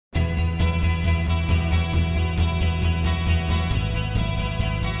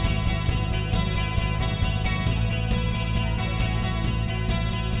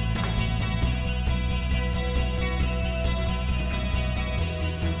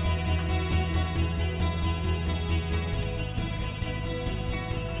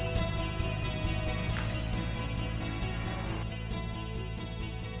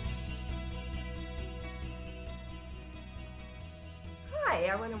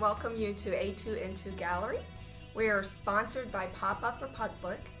I want to welcome you to A2N2 Gallery. We are sponsored by PopUp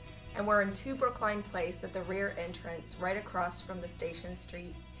Republic, and we're in 2 Brookline Place at the rear entrance, right across from the Station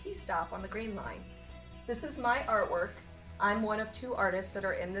Street T-stop on the Green Line. This is my artwork. I'm one of 2 artists that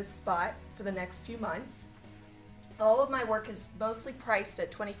are in this spot for the next few months. All of my work is mostly priced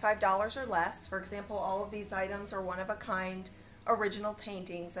at $25 or less. For example, all of these items are one-of-a-kind original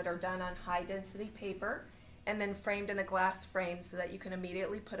paintings that are done on high-density paper and then framed in a glass frame so that you can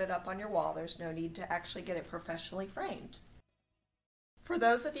immediately put it up on your wall. There's no need to actually get it professionally framed. For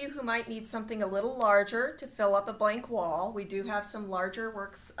those of you who might need something a little larger to fill up a blank wall, we do have some larger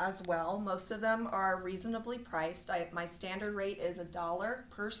works as well. Most of them are reasonably priced. My standard rate is $1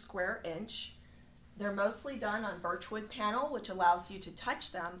 per square inch. They're mostly done on birchwood panel, which allows you to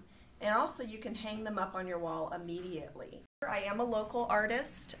touch them, and also you can hang them up on your wall immediately. I am a local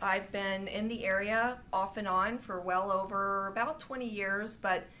artist. I've been in the area off and on for well over about 20 years,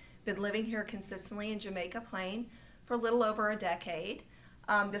 but been living here consistently in Jamaica Plain for a little over a decade.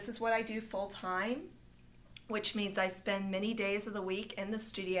 This is what I do full-time, which means I spend many days of the week in the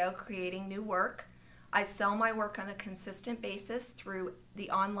studio creating new work. I sell my work on a consistent basis through the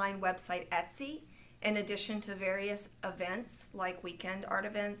online website Etsy, in addition to various events like weekend art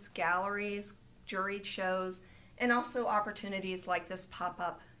events, galleries, juried shows, and also opportunities like this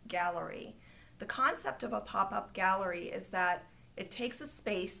pop-up gallery. The concept of a pop-up gallery is that it takes a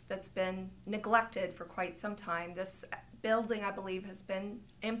space that's been neglected for quite some time. This building, I believe, has been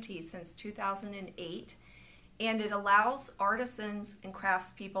empty since 2008, and it allows artisans and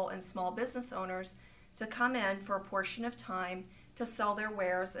craftspeople and small business owners to come in for a portion of time to sell their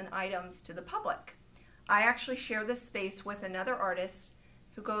wares and items to the public. I actually share this space with another artist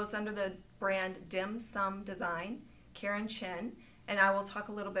who goes under the brand Dim Sum Design, Karin, and I will talk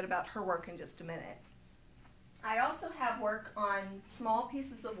a little bit about her work in just a minute. I also have work on small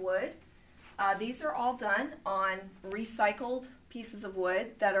pieces of wood. These are all done on recycled pieces of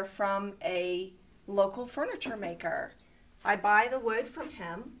wood that are from a local furniture maker. I buy the wood from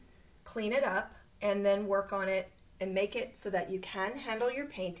him, clean it up, and then work on it and make it so that you can handle your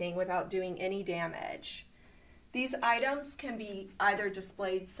painting without doing any damage. These items can be either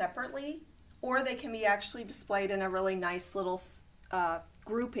displayed separately or they can be actually displayed in a really nice little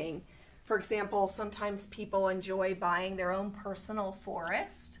grouping. For example, sometimes people enjoy buying their own personal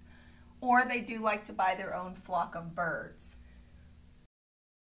forest, or they do like to buy their own flock of birds.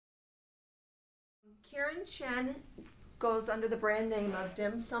 Karin Chen goes under the brand name of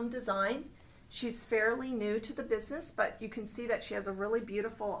Dim Sum Design. She's fairly new to the business, but you can see that she has a really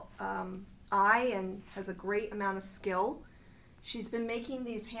beautiful eye and has a great amount of skill. She's been making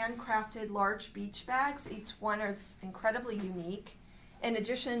these handcrafted large beach bags. Each one is incredibly unique. In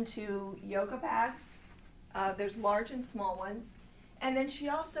addition to yoga bags, there's large and small ones. And then she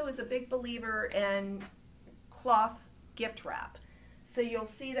also is a big believer in cloth gift wrap. So you'll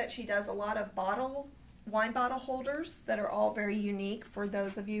see that she does a lot of wine bottle holders that are all very unique for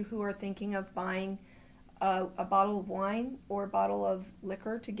those of you who are thinking of buying a bottle of wine or a bottle of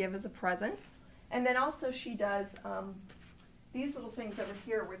liquor to give as a present. And then also she does these little things over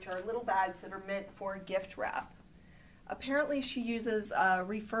here, which are little bags that are meant for gift wrap. Apparently she uses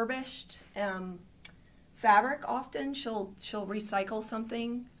refurbished fabric often. She'll recycle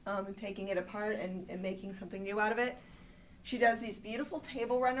something and taking it apart and making something new out of it. She does these beautiful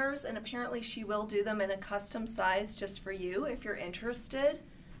table runners, and apparently she will do them in a custom size just for you if you're interested.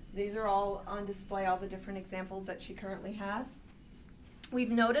 These are all on display, all the different examples that she currently has. We've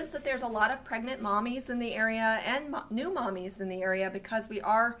noticed that there's a lot of pregnant mommies in the area and new mommies in the area because we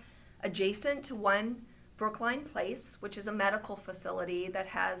are adjacent to 1 Brookline Place, which is a medical facility that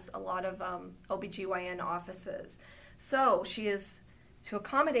has a lot of OBGYN offices. So she is, to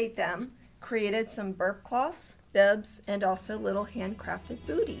accommodate them, created some burp cloths, bibs, and also little handcrafted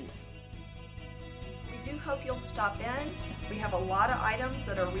booties. We do hope you'll stop in. We have a lot of items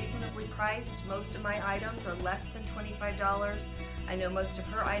that are reasonably priced. Most of my items are less than $25. I know most of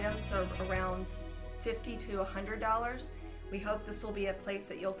her items are around $50 to $100. We hope this will be a place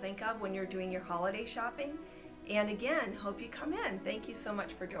that you'll think of when you're doing your holiday shopping. And again, hope you come in. Thank you so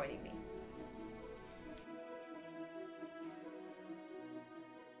much for joining me.